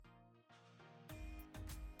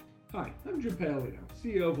Hi, I'm Jim Paolino,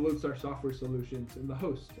 CEO of Lodestar Software Solutions and the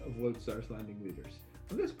host of Lodestar's Lending Leaders.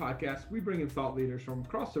 On this podcast, we bring in thought leaders from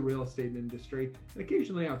across the real estate industry and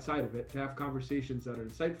occasionally outside of it to have conversations that are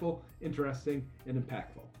insightful, interesting, and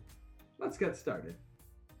impactful. Let's get started.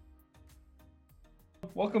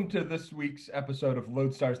 Welcome to this week's episode of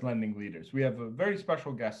Lodestar's Lending Leaders. We have a very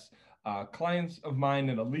special guest, clients of mine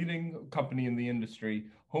in a leading company in the industry,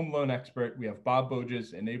 home loan expert. We have Bob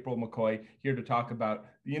Boges and April McCoy here to talk about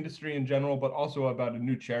the industry in general, but also about a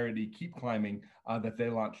new charity, Keep Climbing, that they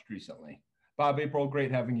launched recently. Bob, April,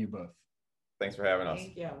 great having you both. Thanks for having us.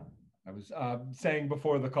 Thank you. I was saying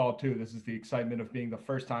before the call too, this is the excitement of being the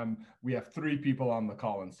first time we have 3 people on the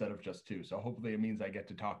call instead of just 2. So hopefully it means I get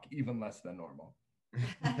to talk even less than normal.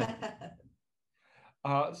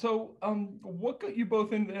 What got you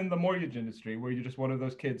both in the mortgage industry? Were you just one of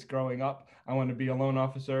those kids growing up? I want to be a loan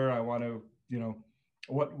officer. I want to,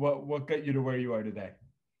 what got you to where you are today?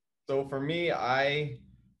 So for me, I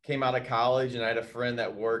came out of college and I had a friend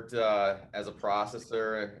that worked as a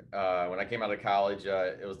processor. When I came out of college,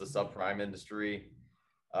 it was the subprime industry.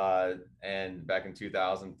 And back in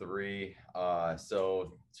 2003,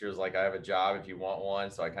 so she was like, I have a job if you want one.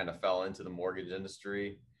 So I kind of fell into the mortgage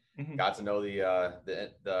industry, got to know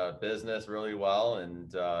the business really well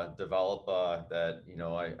and develop that,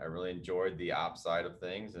 I really enjoyed the ops side of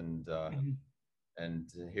things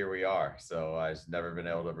and here we are. So I've never been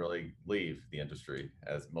able to really leave the industry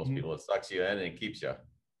as most people, it sucks you in and it keeps you.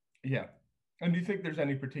 Yeah. And do you think there's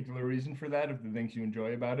any particular reason for that, of the things you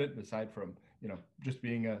enjoy about it, aside from, just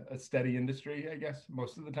being a steady industry, I guess,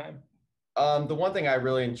 most of the time? The one thing I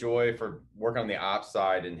really enjoy for working on the ops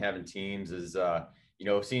side and having teams is,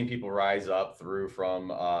 seeing people rise up through from,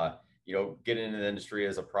 getting into the industry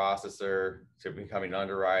as a processor to becoming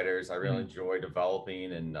underwriters. I really enjoy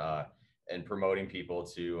developing and promoting people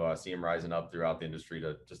to see them rising up throughout the industry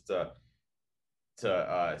to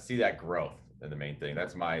see that growth. And the main thing,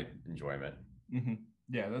 that's my enjoyment.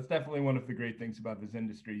 Yeah, that's definitely one of the great things about this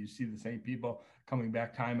industry. You see the same people coming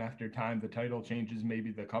back time after time. The title changes,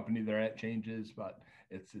 maybe the company they're at changes, but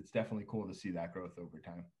it's definitely cool to see that growth over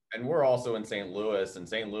time. And we're also in St. Louis, and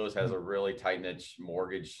St. Louis has a really tight-knit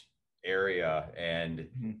mortgage area, and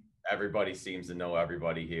everybody seems to know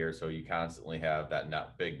everybody here. So you constantly have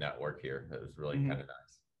that big network here. That was really kind of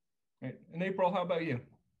nice. Right. And April, how about you?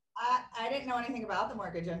 I didn't know anything about the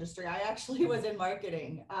mortgage industry. I actually was in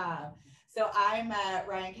marketing. So I met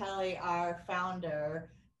Ryan Kelly, our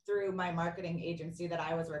founder, through my marketing agency that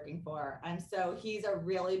I was working for. And so he's a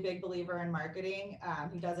really big believer in marketing.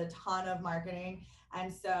 He does a ton of marketing.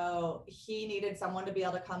 And so he needed someone to be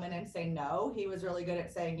able to come in and say no. He was really good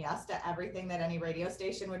at saying yes to everything that any radio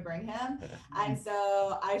station would bring him. And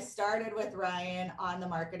so I started with Ryan on the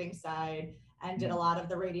marketing side and did a lot of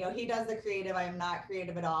the radio. He does the creative. I am not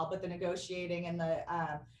creative at all, but the negotiating and the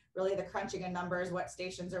really the crunching of numbers, what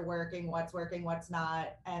stations are working, what's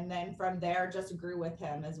not. And then from there, just grew with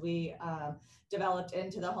him as we developed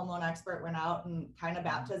into the home loan expert, went out and kind of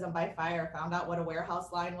baptism by fire, found out what a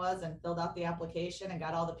warehouse line was and filled out the application and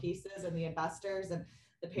got all the pieces and the investors and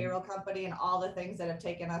the payroll company and all the things that have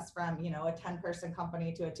taken us from, a 10-person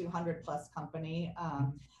company to a 200+ company.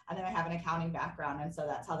 And then I have an accounting background. And so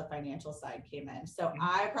that's how the financial side came in. So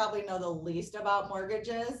I probably know the least about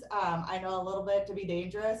mortgages. I know a little bit to be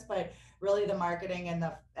dangerous, but really the marketing and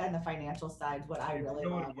the financial side is what I really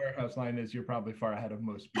love. What a warehouse line is, you're probably far ahead of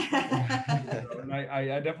most people. And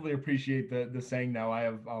I definitely appreciate the saying now. I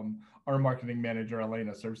have our marketing manager,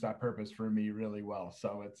 Elena, serves that purpose for me really well.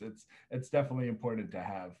 So it's definitely important to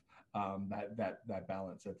have that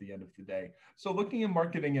balance at the end of the day. So looking at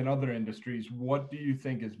marketing in other industries, what do you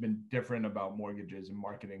think has been different about mortgages and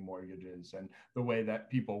marketing mortgages and the way that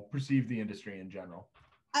people perceive the industry in general?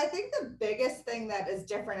 I think the biggest thing that is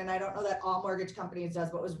different, and I don't know that all mortgage companies does,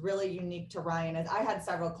 but was really unique to Ryan, is I had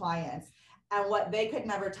several clients and what they could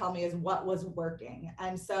never tell me is what was working.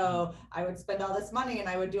 And so I would spend all this money and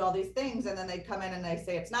I would do all these things, and then they'd come in and they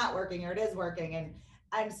say it's not working or it is working.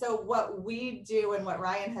 And so what we do and what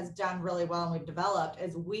Ryan has done really well and we've developed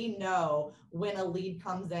is we know when a lead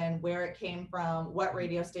comes in, where it came from, what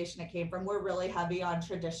radio station it came from. We're really heavy on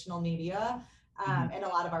traditional media in a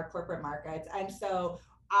lot of our corporate markets. And so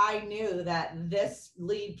I knew that this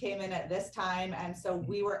lead came in at this time. And so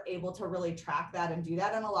we were able to really track that and do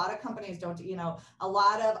that. And a lot of companies don't, a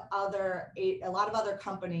lot of other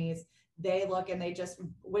companies, they look and they just,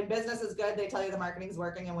 when business is good, they tell you the marketing is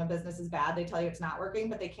working. And when business is bad, they tell you it's not working,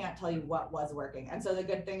 but they can't tell you what was working. And so the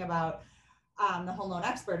good thing about the home loan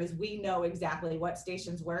expert, is we know exactly what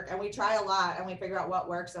stations work, and we try a lot and we figure out what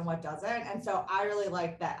works and what doesn't. And so I really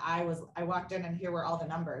like that I walked in and here were all the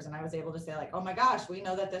numbers, and I was able to say like, oh my gosh, we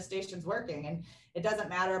know that this station's working. And it doesn't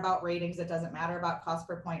matter about ratings. It doesn't matter about cost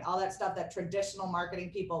per point, all that stuff that traditional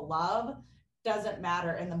marketing people love doesn't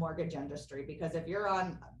matter in the mortgage industry. Because if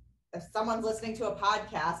someone's listening to a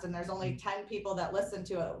podcast and there's only 10 people that listen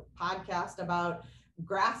to a podcast about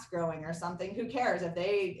grass growing or something, who cares? If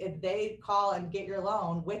they call and get your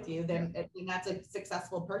loan with you, then that's a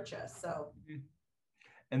successful purchase. So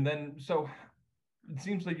and then so it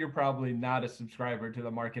seems like you're probably not a subscriber to the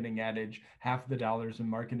marketing adage, half the dollars in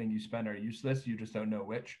marketing you spend are useless, you just don't know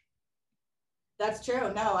which. That's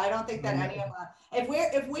true. No, I don't think that any of us,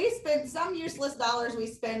 if we spend some useless dollars we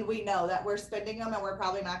spend, we know that we're spending them and we're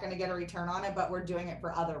probably not going to get a return on it, but we're doing it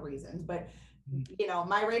for other reasons. But you know,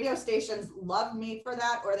 my radio stations love me for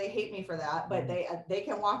that, or they hate me for that, but they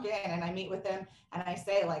can walk in and I meet with them and I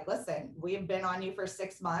say like, listen, we've been on you for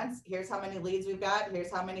 6 months. Here's how many leads we've got.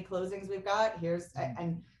 Here's how many closings we've got.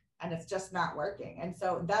 And it's just not working. And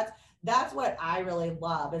so that's what I really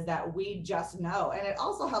love, is that we just know. And it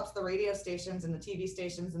also helps the radio stations and the TV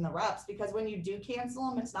stations and the reps, because when you do cancel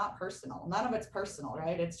them, it's not personal. None of it's personal,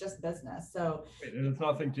 right? It's just business. So and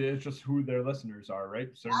it's just who their listeners are, right?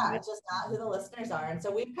 So yeah, it's just not who the listeners are. And so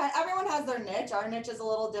everyone has their niche. Our niche is a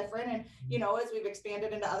little different. And, you know, as we've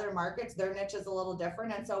expanded into other markets, their niche is a little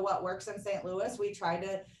different. And so what works in St. Louis, we try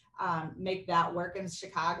to make that work in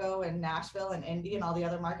Chicago and Nashville and Indy and all the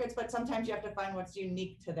other markets, but sometimes you have to find what's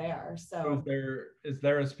unique to there. So is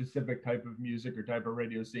there a specific type of music or type of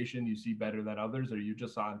radio station you see better than others? Or are you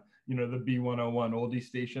just on, you know, the B101 oldie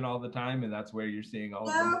station all the time, and that's where you're seeing all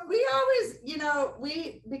of them? We always, you know,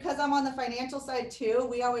 because I'm on the financial side too,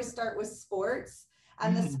 we always start with sports.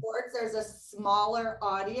 And the sports, there's a smaller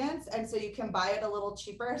audience, and so you can buy it a little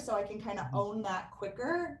cheaper, so I can kind of own that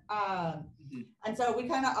quicker. And so we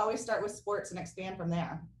kind of always start with sports and expand from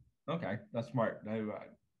there. Okay, that's smart.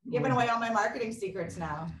 Giving away all my marketing secrets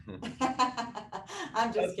now.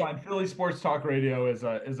 I'm just kidding. Fine. Philly Sports Talk Radio is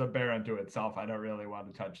a bear unto itself. I don't really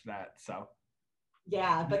want to touch that. So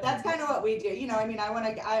yeah, but that's kind of what we do. You know, I mean,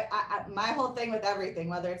 my whole thing with everything,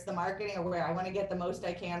 whether it's the marketing or where, I want to get the most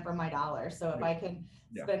I can from my dollar. So if I can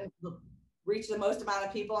reach the most amount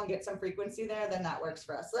of people and get some frequency there, then that works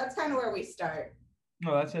for us. So that's kind of where we start.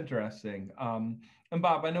 No, that's interesting. And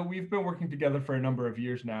Bob, I know we've been working together for a number of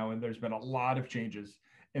years now, and there's been a lot of changes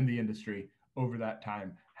in the industry over that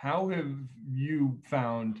time. How have you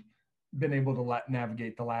been able to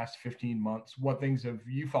navigate the last 15 months? What things have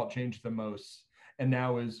you felt changed the most? And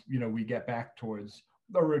now, as you know, we get back towards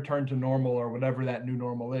a return to normal or whatever that new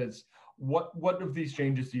normal is, what of these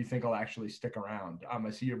changes do you think will actually stick around?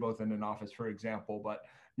 I see you're both in an office, for example, but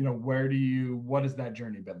you know, what has that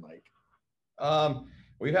journey been like?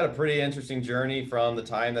 We've had a pretty interesting journey from the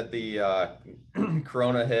time that the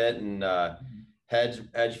Corona hit and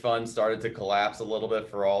hedge funds started to collapse a little bit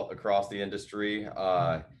for all across the industry.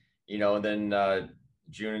 You know, and then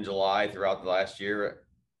June and July throughout the last year,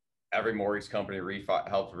 every mortgage company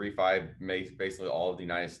helped refi basically all of the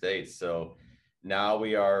United States. So now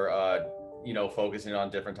we are, you know, focusing on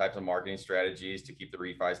different types of marketing strategies to keep the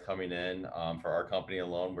refis coming in. For our company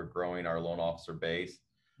alone, we're growing our loan officer base.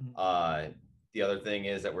 The other thing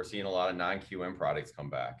is that we're seeing a lot of non-QM products come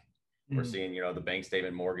back. We're seeing, you know, the bank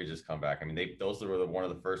statement mortgages come back. I mean, those were one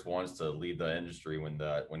of the first ones to lead the industry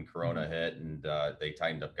when Corona hit and they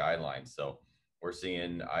tightened up guidelines. So I've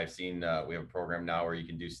seen we have a program now where you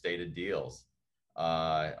can do stated deals,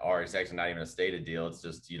 or it's actually not even a stated deal. It's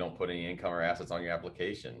just you don't put any income or assets on your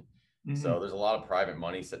application. So there's a lot of private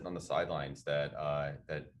money sitting on the sidelines that are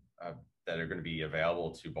going to be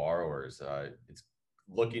available to borrowers. It's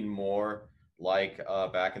looking more like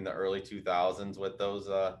back in the early 2000s with those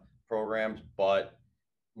programs, but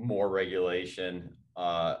more regulation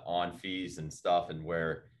on fees and stuff, and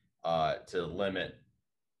where to limit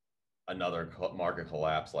another market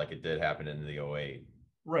collapse like it did happen in the 08.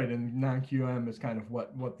 Right, and non-QM is kind of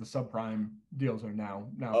what the subprime deals are now.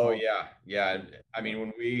 Oh yeah. I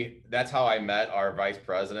mean, that's how I met our vice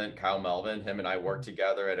president, Kyle Melvin. Him and I worked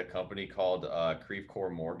together at a company called Creve Core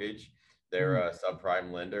Mortgage. They're a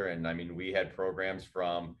subprime lender, and I mean, we had programs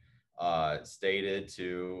from stated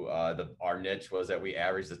to our niche was that we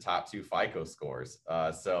averaged the top 2 FICO scores.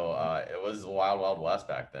 So it was wild west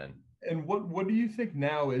back then. And what do you think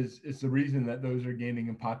now is the reason that those are gaining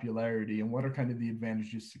in popularity, and what are kind of the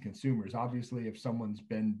advantages to consumers? Obviously, if someone's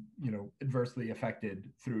been, you know, adversely affected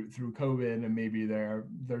through COVID, and maybe their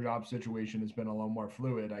job situation has been a little more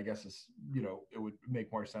fluid, I guess it would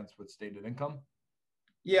make more sense with stated income.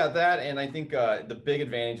 Yeah, that, and I think the big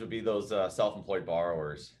advantage would be those self-employed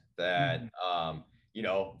borrowers that, Mhm.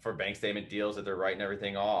 for bank statement deals that they're writing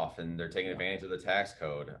everything off and they're taking Yeah. advantage of the tax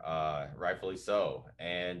code, rightfully so.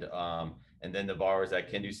 And then the borrowers that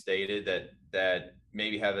Kendu stated that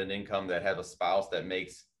maybe have an income that have a spouse that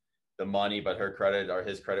makes the money, but her credit or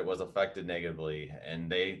his credit was affected negatively,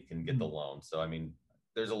 and they can get the Mhm. loan. So I mean,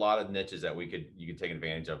 there's a lot of niches that you could take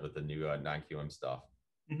advantage of with the new non-QM stuff.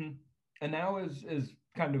 Mhm. And now is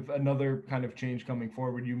kind of another kind of change coming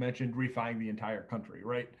forward. You mentioned refining the entire country,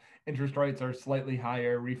 right? Interest rates are slightly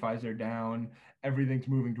higher, refis are down, everything's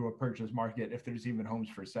moving to a purchase market if there's even homes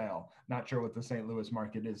for sale. Not sure what the St. Louis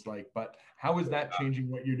market is like, but how is that changing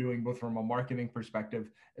what you're doing both from a marketing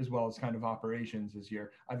perspective as well as kind of operations as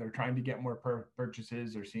you're either trying to get more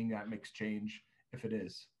purchases or seeing that mix change if it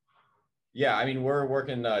is? Yeah, I mean, we're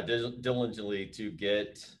working diligently to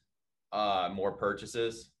get more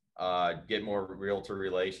purchases, get more realtor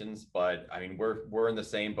relations. But I mean, we're in the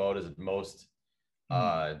same boat as most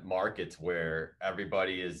Mhm. markets where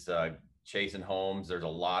everybody is chasing homes. There's a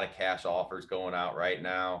lot of cash offers going out right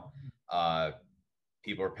now. Uh,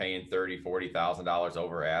 People are paying $30,000, $40,000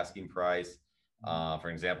 over asking price. For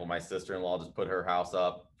example, my sister-in-law just put her house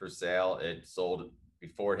up for sale. It sold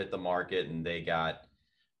before it hit the market, and they got,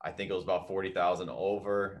 I think it was about 40,000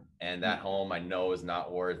 over. And that home I know is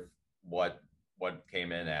not worth what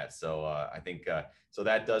came in at. So I think so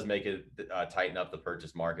that does make it tighten up the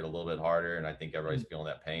purchase market a little bit harder. And I think everybody's feeling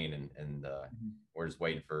that pain, and Mhm. we're just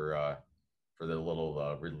waiting for the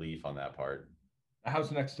little relief on that part. The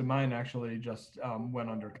house next to mine actually just went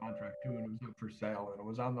under contract too, and it was up for sale, and it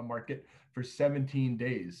was on the market for 17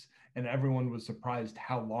 days, and everyone was surprised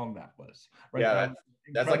how long that was. Right, Yeah, that was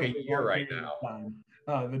an that's like a incredibly year long right period now. of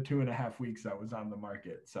time. The 2.5 weeks that was on the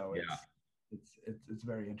market, so Yeah, it's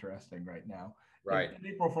very interesting right now. And, right. and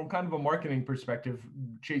April, from kind of a marketing perspective,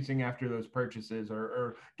 chasing after those purchases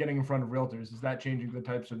or getting in front of realtors, is that changing the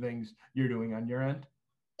types of things you're doing on your end?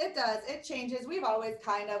 It does. It changes. We've always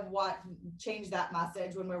kind of changed that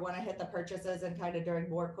message when we want to hit the purchases and kind of during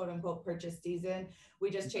more quote unquote purchase season. We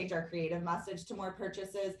just change our creative message to more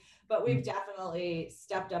purchases. But we've Mhm. definitely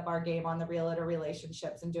stepped up our game on the realtor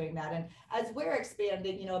relationships and doing that. And as we're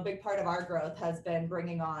expanding, a big part of our growth has been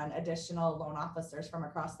bringing on additional loan officers from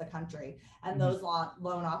across the country. And Mhm. those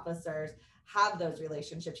loan officers have those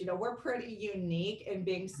relationships. We're pretty unique in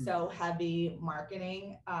being so heavy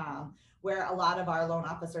marketing. Where a lot of our loan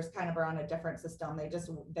officers kind of are on a different system.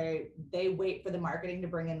 They wait for the marketing to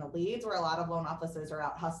bring in the leads, where a lot of loan officers are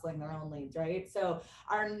out hustling their own leads, right? So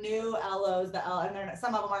our new LOs, and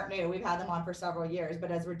some of them aren't new. We've had them on for several years,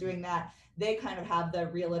 but as we're doing that, they kind of have the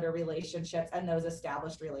realtor relationships and those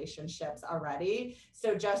established relationships already.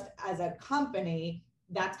 So just as a company,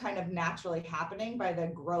 that's kind of naturally happening by the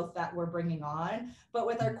growth that we're bringing on. But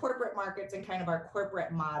with our corporate markets and kind of our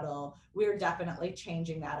corporate model, we're definitely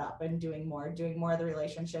changing that up and doing more of the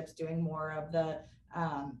relationships, doing more of the,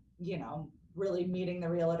 really meeting the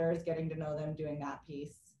realtors, getting to know them, doing that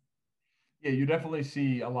piece. Yeah, you definitely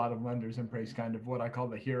see a lot of lenders embrace kind of what I call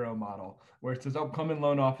the hero model, where it says, "Oh, come in,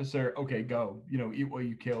 loan officer. Okay, go. Eat what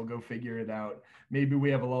you kill. Go figure it out. Maybe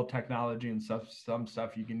we have a little technology and some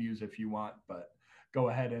stuff you can use if you want, but go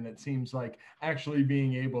ahead." And it seems like actually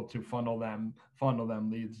being able to funnel them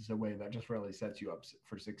leads is a way that just really sets you up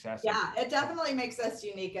for success. And Yeah, it definitely makes us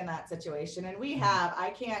unique in that situation. And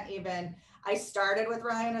Mhm. I started with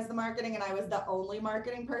Ryan as the marketing, and I was the only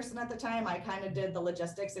marketing person at the time. I kind of did the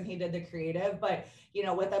logistics and he did the creative, but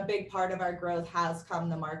with a big part of our growth has come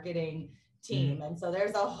the marketing team. Mhm. And so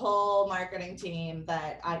there's a whole marketing team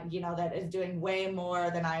that is doing way more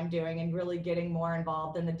than I'm doing and really getting more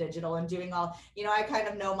involved in the digital and doing I kind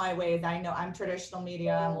of know my ways. I know I'm traditional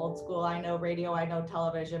media, I'm old school. I know radio, I know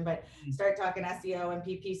television, but start talking SEO and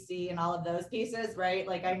PPC and all of those pieces, right?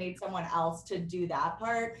 Like I need someone else to do that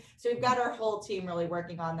part. So we've got our whole team really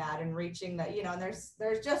working on that and reaching that, and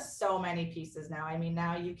there's just so many pieces now. I mean,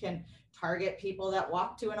 now you can target people that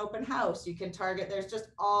walk to an open house. You can target, there's just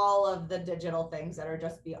all of the digital things that are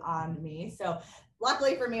just beyond me. So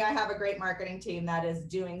luckily for me, I have a great marketing team that is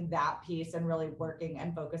doing that piece and really working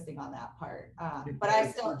and focusing on that part.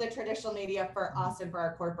 But the traditional media for us and for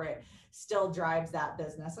our corporate still drives that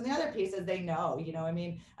business. And the other piece is they know, I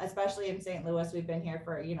mean, especially in St. Louis, we've been here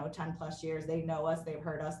for, 10 plus years. They know us, they've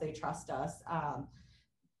heard us, they trust us.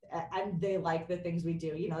 and they like the things we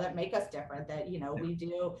do, that make us different, that, we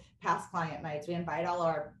do past client nights. We invite all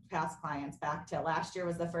our past clients back to, last year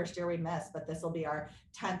was the first year we missed, but this will be our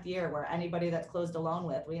 10th year, where anybody that's closed a loan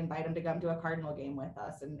with, we invite them to come to a Cardinal game with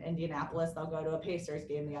us. In Indianapolis, they'll go to a Pacers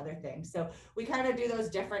game, the other thing. So we kind of do those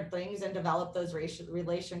different things and develop those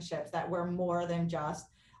relationships that we're more than just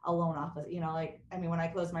a loan office. When I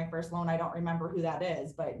closed my first loan, I don't remember who that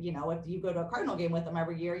is, but if you go to a Cardinal game with them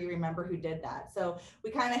every year, you remember who did that. So we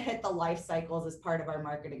kind of hit the life cycles as part of our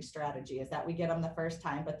marketing strategy, is that we get them the first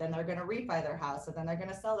time, but then they're going to refi their house, and then they're going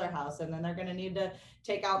to sell their house, and then they're going to need to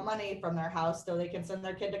take out money from their house so they can send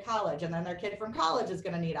their kid to college, and then their kid from college is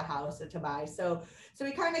going to need a house to buy. So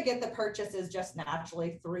we kind of get the purchases just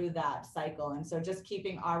naturally through that cycle. And so just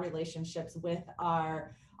keeping our relationships with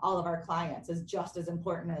all of our clients is just as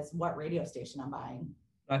important as what radio station I'm buying.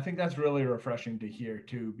 I think that's really refreshing to hear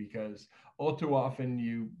too, because all too often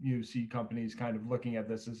you see companies kind of looking at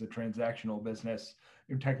this as a transactional business.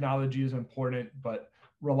 Technology is important, but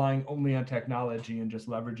relying only on technology and just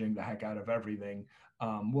leveraging the heck out of everything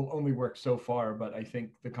will only work so far. But I think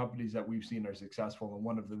the companies that we've seen are successful. And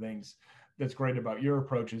one of the things that's great about your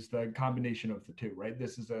approach is the combination of the two, right?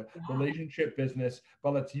 This is a relationship business,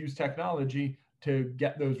 but let's use technology to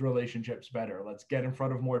get those relationships better. Let's get in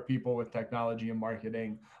front of more people with technology and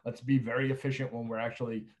marketing. Let's be very efficient when we're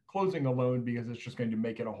actually closing a loan, because it's just going to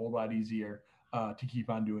make it a whole lot easier to keep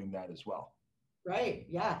on doing that as well. Right.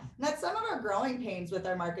 Yeah. And that's some of our growing pains with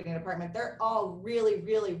our marketing department. They're all really,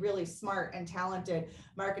 really, really smart and talented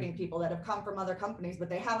marketing people that have come from other companies, but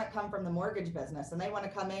they haven't come from the mortgage business, and they want to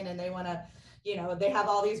come in and they want to, they have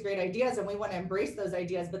all these great ideas, and we want to embrace those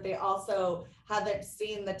ideas, but they also haven't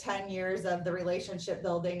seen the 10 years of the relationship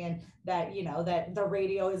building, and that, that the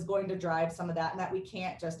radio is going to drive some of that, and that we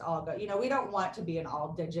can't just all go, we don't want to be an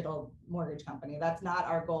all digital mortgage company. That's not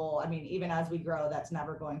our goal. Even as we grow, that's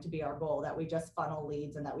never going to be our goal, that we just funnel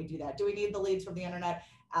leads and that we do that. Do we need the leads from the internet?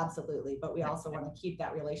 Absolutely. But we also want to keep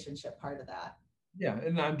that relationship part of that. Yeah.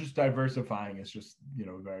 And I'm just diversifying. It's just,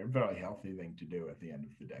 a very, very healthy thing to do at the end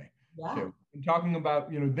of the day. Yeah. So, talking about,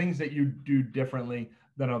 things that you do differently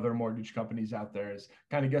than other mortgage companies out there is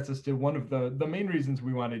kind of gets us to one of the main reasons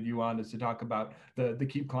we wanted you on, is to talk about the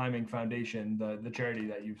Keep Climbing Foundation, the charity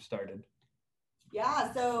that you've started.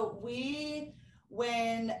 Yeah. So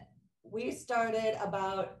when we started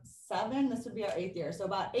about this would be our 8th year. So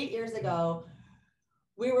about 8 years ago,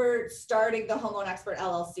 we were starting the Home Loan Expert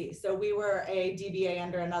LLC. So we were a DBA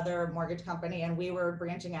under another mortgage company, and we were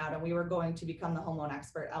branching out, and we were going to become the Home Loan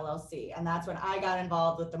Expert LLC. And that's when I got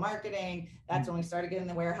involved with the marketing. That's when we started getting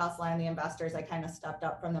the warehouse line, the investors. I kind of stepped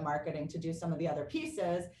up from the marketing to do some of the other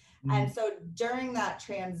pieces. And so during that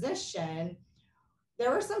transition,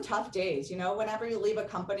 there were some tough days. Whenever you leave a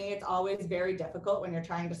company, it's always very difficult when you're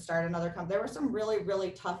trying to start another company. There were some really,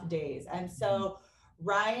 really tough days. And so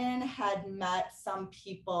Ryan had met some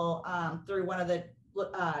people through one of the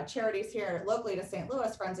charities here locally to St.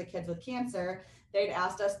 Louis, Friends of Kids with Cancer. They'd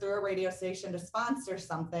asked us through a radio station to sponsor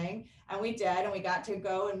something, and we did. And we got to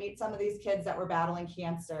go and meet some of these kids that were battling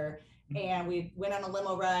cancer. And we went on a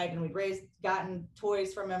limo ride, and we'd gotten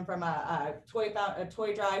toys from him from a toy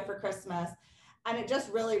drive for Christmas. And it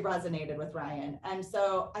just really resonated with Ryan. And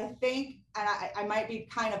so I think, and I might be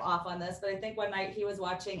kind of off on this, but I think one night he was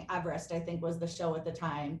watching Everest, I think was the show at the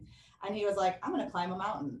time. And he was like, I'm going to climb a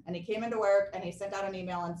mountain. And he came into work and he sent out an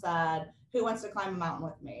email and said, who wants to climb a mountain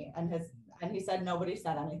with me? And he said, nobody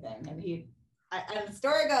said anything. And the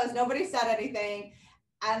story goes, nobody said anything.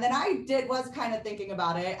 And then I was kind of thinking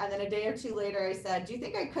about it. And then a day or two later, I said, do you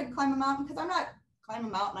think I could climb a mountain? Because I'm not climb a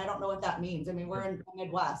mountain. I don't know what that means. We're in the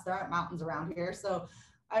Midwest. There aren't mountains around here. So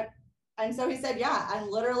he said, yeah. And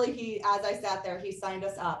literally as I sat there, he signed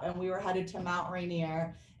us up, and we were headed to Mount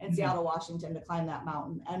Rainier in Seattle, Washington, to climb that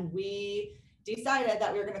mountain. And we decided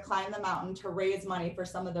that we were going to climb the mountain to raise money for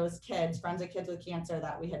some of those kids, Friends of Kids with Cancer,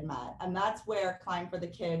 that we had met. And that's where Climb for the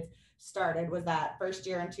Kids started, was that first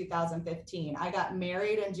year in 2015. I got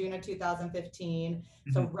married in June of 2015.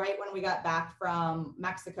 So right when we got back from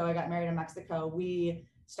Mexico, I got married in Mexico, we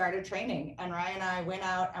started training, and Ryan and I went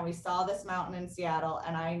out and we saw this mountain in Seattle,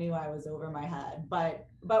 and I knew I was over my head, but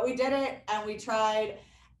we did it, and we tried,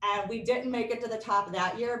 and we didn't make it to the top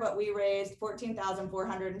that year, but we raised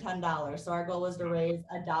 $14,410. So our goal was to raise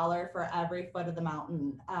 $1 for every foot of the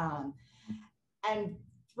mountain. And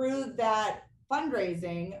through that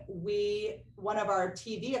fundraising, one of our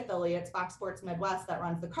TV affiliates, Fox Sports Midwest, that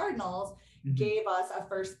runs the Cardinals, gave us a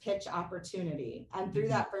first pitch opportunity. And through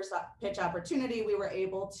that first pitch opportunity, we were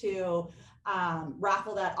able to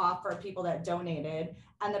raffle that off for people that donated.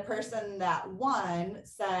 And the person that won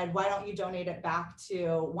said, why don't you donate it back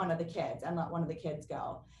to one of the kids and let one of the kids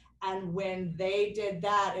go? And when they did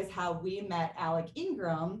that is how we met Alec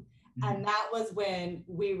Ingram. And that was when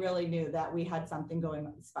we really knew that we had something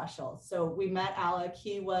going special. So we met Alec.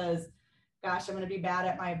 He was, gosh, I'm going to be bad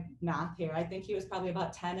at my math here. I think he was probably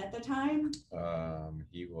about 10 at the time.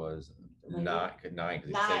 He was Maybe? nine. Nine.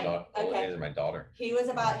 Okay. My daughter. He was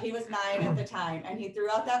 9 at the time. And he threw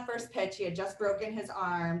out that first pitch. He had just broken his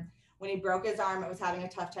arm. When he broke his arm, it was having a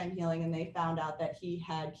tough time healing. And they found out that he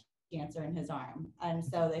had cancer in his arm. And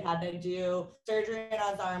so they had to do surgery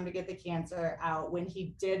on his arm to get the cancer out. When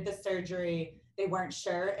he did the surgery, they weren't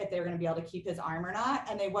sure if they were going to be able to keep his arm or not.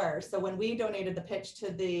 And they were. So when we donated the pitch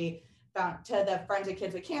to the Friends of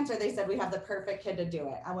Kids with Cancer, they said we have the perfect kid to do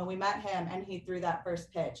it. And when we met him and he threw that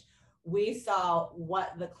first pitch, we saw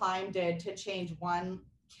what the climb did to change one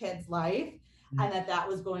kid's life, and that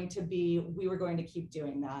was going to be, we were going to keep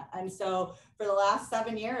doing that. And so for the last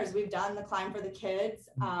 7 years, we've done the Climb for the Kids.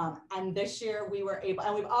 And this year we were able,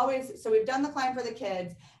 and we've done the Climb for the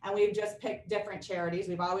Kids, and we've just picked different charities.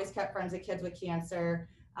 We've always kept Friends of Kids with Cancer.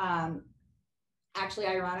 Actually,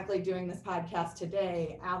 ironically, doing this podcast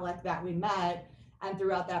today, Alec that we met, and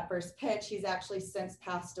throughout that first pitch, he's actually since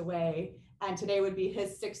passed away. And today would be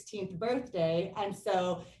his 16th birthday. And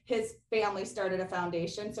so his family started a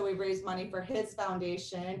foundation. So we've raised money for his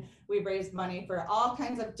foundation. We've raised money for all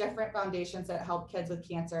kinds of different foundations that help kids with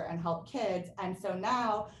cancer and help kids. And so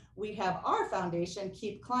now we have our foundation,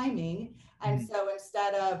 Keep Climbing. And so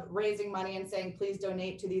instead of raising money and saying, please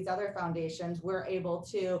donate to these other foundations, we're able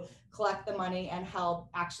to collect the money and help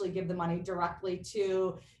actually give the money directly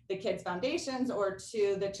to the kids' foundations or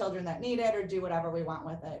to the children that need it, or do whatever we want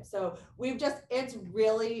with it. So it's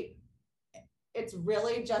really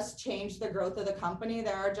just changed the growth of the company.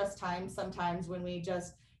 There are just times sometimes when we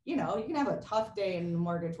just, you can have a tough day in the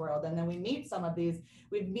mortgage world. And then we meet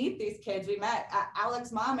these kids. We met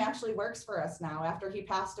Alec's mom actually works for us now after he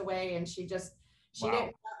passed away. And she didn't,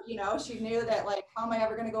 she knew that, like, how am I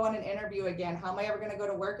ever going to go on an interview again? How am I ever going to go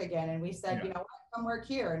to work again? And we said, come work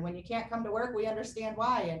here. And when you can't come to work, we understand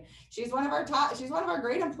why. And she's one of our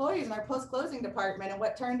great employees in our post-closing department. And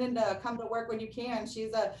what turned into come to work when you can,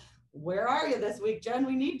 she's where are you this week, Jen?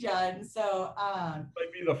 We need you. And so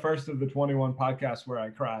might be the first of the 21 podcasts where I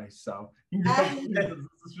cry. So this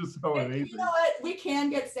is just so amazing. You know what? We can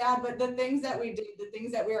get sad, but the things that we did, the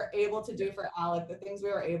things that we were able to do for Alec, the things we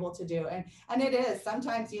were able to do. And it is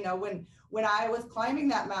sometimes, when I was climbing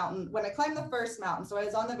that mountain, when I climbed the first mountain, so I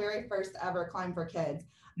was on the very first ever Climb for Kids.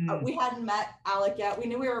 We hadn't met Alec yet. We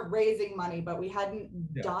knew we were raising money, but we hadn't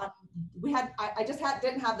done, I just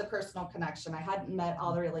didn't have the personal connection. I hadn't met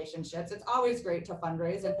all the relationships. It's always great to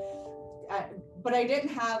fundraise, but I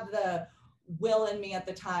didn't have the will in me at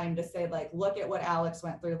the time to say, like, look at what Alex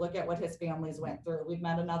went through, look at what his families went through. We've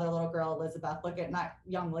met another little girl, Elizabeth, look at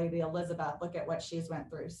what she's went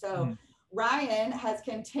through. So Ryan has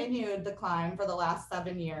continued the climb for the last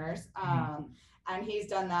 7 years. And he's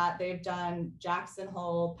done that. They've done Jackson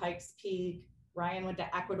Hole, Pikes Peak. Ryan went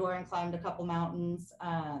to Ecuador and climbed a couple mountains.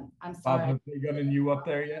 I'm sorry. Have they gotten you up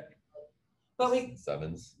there yet? But we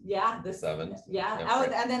sevens. Yeah, the sevens. Yeah.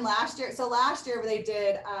 And then last year they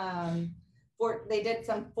did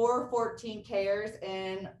some 414Kers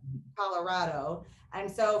in Colorado. And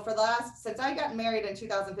so since I got married in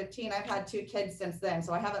 2015, I've had 2 kids since then.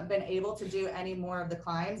 So I haven't been able to do any more of the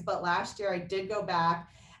climbs. But last year I did go back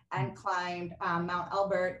and climbed Mount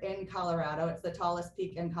Elbert in Colorado. It's the tallest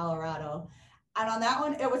peak in Colorado. And on that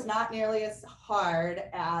one, it was not nearly as hard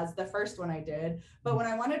as the first one I did. But when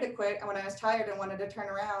I wanted to quit and when I was tired and wanted to turn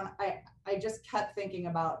around, I just kept thinking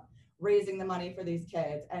about raising the money for these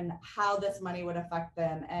kids and how this money would affect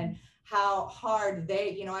them and how hard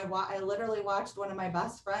I literally watched one of my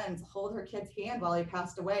best friends hold her kid's hand while he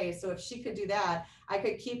passed away. So if she could do that, I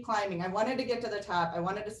could keep climbing. I wanted to get to the top. I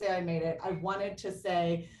wanted to say I made it. I wanted to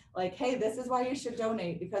say, like, hey, this is why you should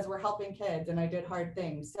donate, because we're helping kids and I did hard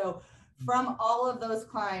things. So from all of those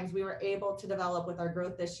climbs, we were able to develop with our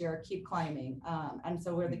growth this year, Keep Climbing. And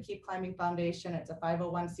so we're the Keep Climbing Foundation. It's a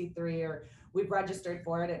 501c3, or we've registered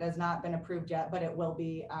for it. It has not been approved yet, but it will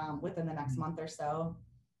be within the next month or so.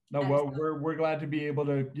 No, well, we're glad to be able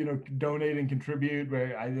to, donate and contribute.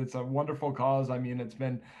 It's a wonderful cause. I mean,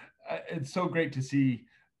 it's so great to see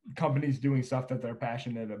companies doing stuff that they're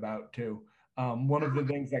passionate about too. One of the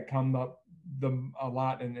things that come up a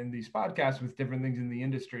lot in these podcasts with different things in the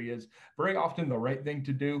industry is very often the right thing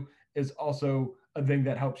to do is also a thing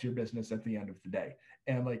that helps your business at the end of the day.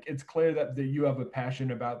 And like, it's clear that you have a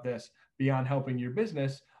passion about this beyond helping your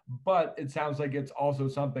business, but it sounds like it's also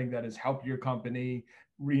something that has helped your company,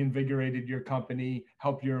 reinvigorated your company,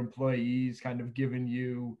 helped your employees, kind of given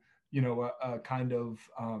you, a kind of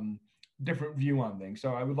different view on things.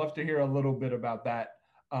 So I would love to hear a little bit about that,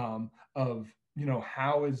 of,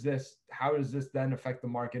 how is this, then affect the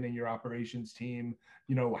marketing, your operations team?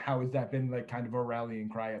 How has that been like kind of a rallying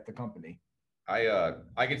cry at the company?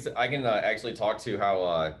 I can actually talk to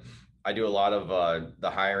how I do a lot of the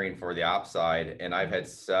hiring for the ops side, and I've had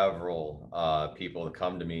several people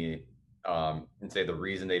come to me and say the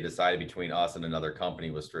reason they decided between us and another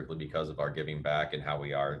company was strictly because of our giving back and how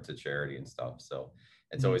we are to charity and stuff. So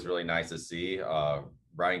it's always really nice to see.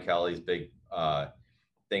 Brian Kelly's big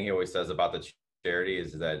thing he always says about the charity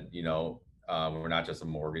is that, we're not just a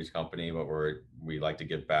mortgage company, but we like to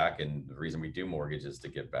give back. And the reason we do mortgage is to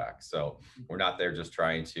give back. So we're not there just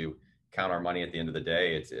trying to count our money at the end of the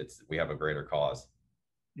day. It's we have a greater cause.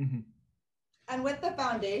 Mm-hmm. And with the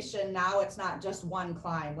foundation, now it's not just one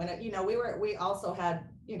climb. When we also had,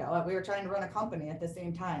 we were trying to run a company at the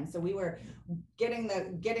same time. So we were getting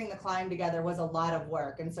the climb together was a lot of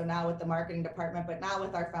work. And so now with the marketing department, but now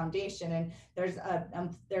with our foundation, and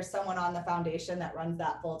there's someone on the foundation that runs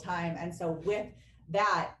that full time. And so with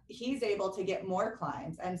that, he's able to get more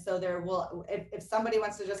climbs. And so if somebody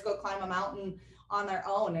wants to just go climb a mountain on their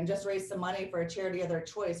own and just raise some money for a charity of their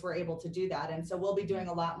choice, we're able to do that. And so we'll be doing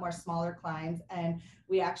a lot more smaller climbs. And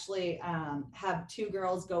we actually have 2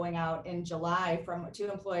 girls going out in July, from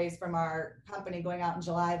 2 employees from our company going out in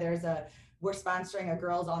July. We're sponsoring a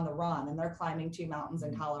Girls on the Run, and they're climbing 2 mountains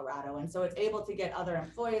in Colorado. And so it's able to get other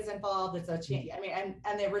employees involved. It's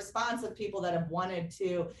and the response of people that have wanted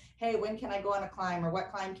to, hey, when can I go on a climb, or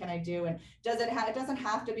what climb can I do? And it doesn't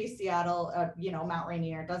have to be Seattle, Mount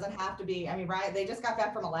Rainier. It doesn't have to be, right. They just got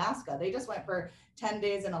back from Alaska. They just went for 10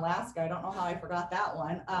 days in Alaska. I don't know how I forgot that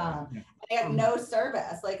one. They had no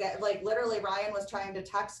service. Like literally Ryan was trying to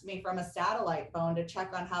text me from a satellite phone to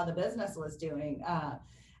check on how the business was doing.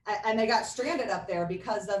 And they got stranded up there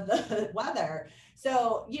because of the weather.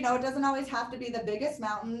 So, it doesn't always have to be the biggest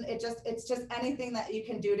mountain. It's just anything that you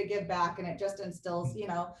can do to give back. And it just instills,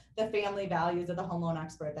 the family values of the Home Loan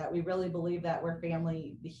Expert, that we really believe that we're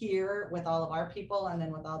family here with all of our people, and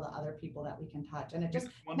then with all the other people that we can touch. And it just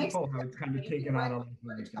makes how it's kind of taken on a life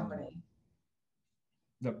of its own.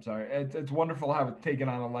 I'm sorry. It's wonderful how it's taken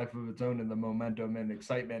on a life of its own, and the momentum and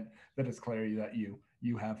excitement that it's clear that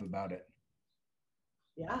you have about it.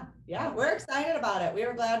 Yeah, we're excited about it. We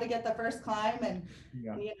were glad to get the first climb, and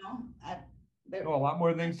a lot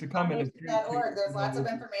more things to come. And there's lots of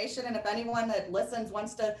information, and if anyone that listens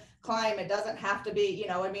wants to climb, it doesn't have to be,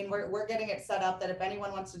 we're getting it set up that if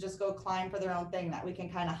anyone wants to just go climb for their own thing, that we can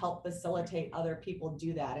kind of help facilitate other people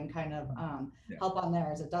do that and kind of help on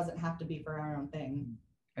theirs. It doesn't have to be for our own thing.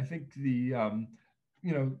 I think the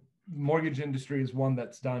mortgage industry is one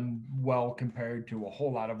that's done well compared to a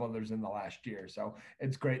whole lot of others in the last year. So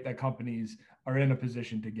it's great that companies are in a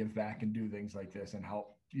position to give back and do things like this and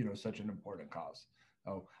help, such an important cause.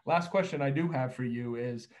 So last question I do have for you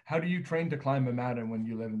is, how do you train to climb a mountain when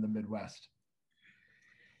you live in the Midwest?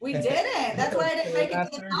 We didn't. That's why I didn't make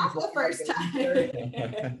it to the top the first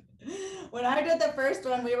time. When I did the first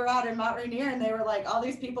one, we were out in Mount Rainier, and they were like, all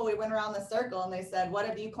these people, we went around the circle, and they said, what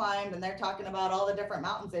have you climbed? And they're talking about all the different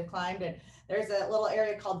mountains they've climbed. And there's a little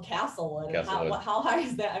area called Castlewood. How high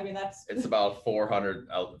is that? It's about 400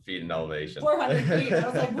 feet in elevation. 400 feet. I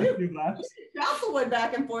was like, we Castlewood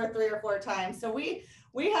back and forth 3 or 4 times. So we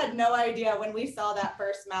had no idea when we saw that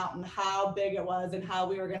first mountain how big it was and how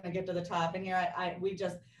we were going to get to the top. And here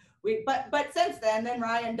but since then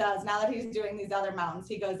Ryan does, now that he's doing these other mountains,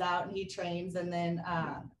 he goes out and he trains, and then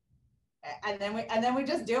we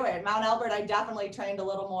just do it. Mount Elbert, I definitely trained a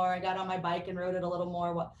little more. I got on my bike and rode it a little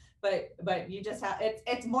more, but you just have,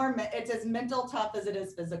 it's as mental tough as it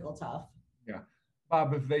is physical tough. Yeah.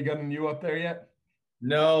 Bob, have they gotten you up there yet?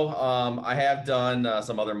 No, I have done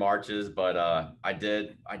some other marches, but I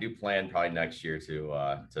do plan probably next year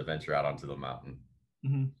to venture out onto the mountain.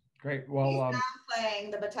 Mm-hmm. Great. Well,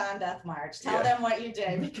 playing the Baton Death March. Tell them what you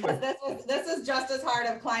did, because this is just as hard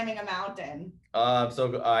of climbing a mountain.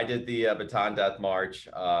 So I did the Baton Death March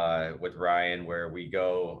with Ryan, where we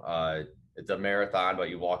go. It's a marathon,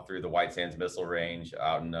 but you walk through the White Sands Missile Range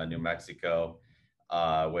out in New Mexico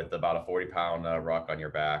with about a 40-pound ruck on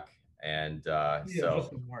your back, and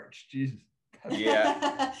just a march. Jesus.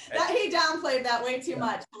 Yeah. He downplayed that way too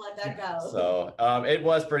much to let that go. So it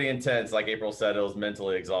was pretty intense. Like April said, it was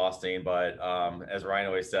mentally exhausting, but as Ryan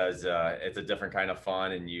always says, it's a different kind of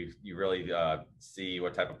fun, and you really see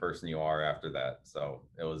what type of person you are after that. So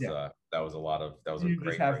it was that was a you great,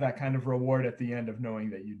 just have that kind of reward at the end of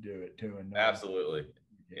knowing that you do it too. And absolutely.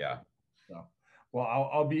 Yeah. So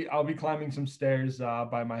well, I'll be climbing some stairs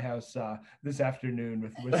by my house this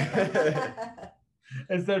afternoon with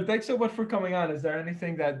Thanks so much for coming on. Is there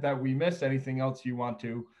anything that we missed? Anything else you want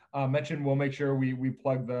to mention? We'll make sure we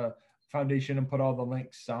plug the foundation and put all the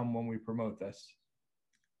links when we promote this.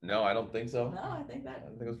 No, I don't think so. No, I think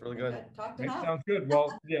it was really good. Talked Great, enough. sounds good. Well,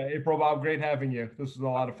 yeah, April, Bob, great having you. This was a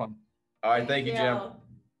lot of fun. All right, thank you, Jim.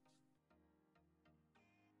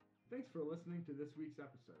 Thanks for listening to this week's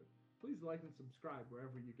episode. Please like and subscribe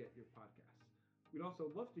wherever you get your podcasts. We'd also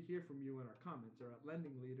love to hear from you in our comments or at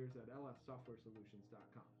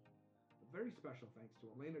lendingleaders@lfsoftwaresolutions.com. A very special thanks to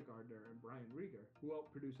Elena Gardner and Brian Rieger, who help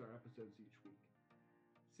produce our episodes each week.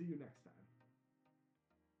 See you next time.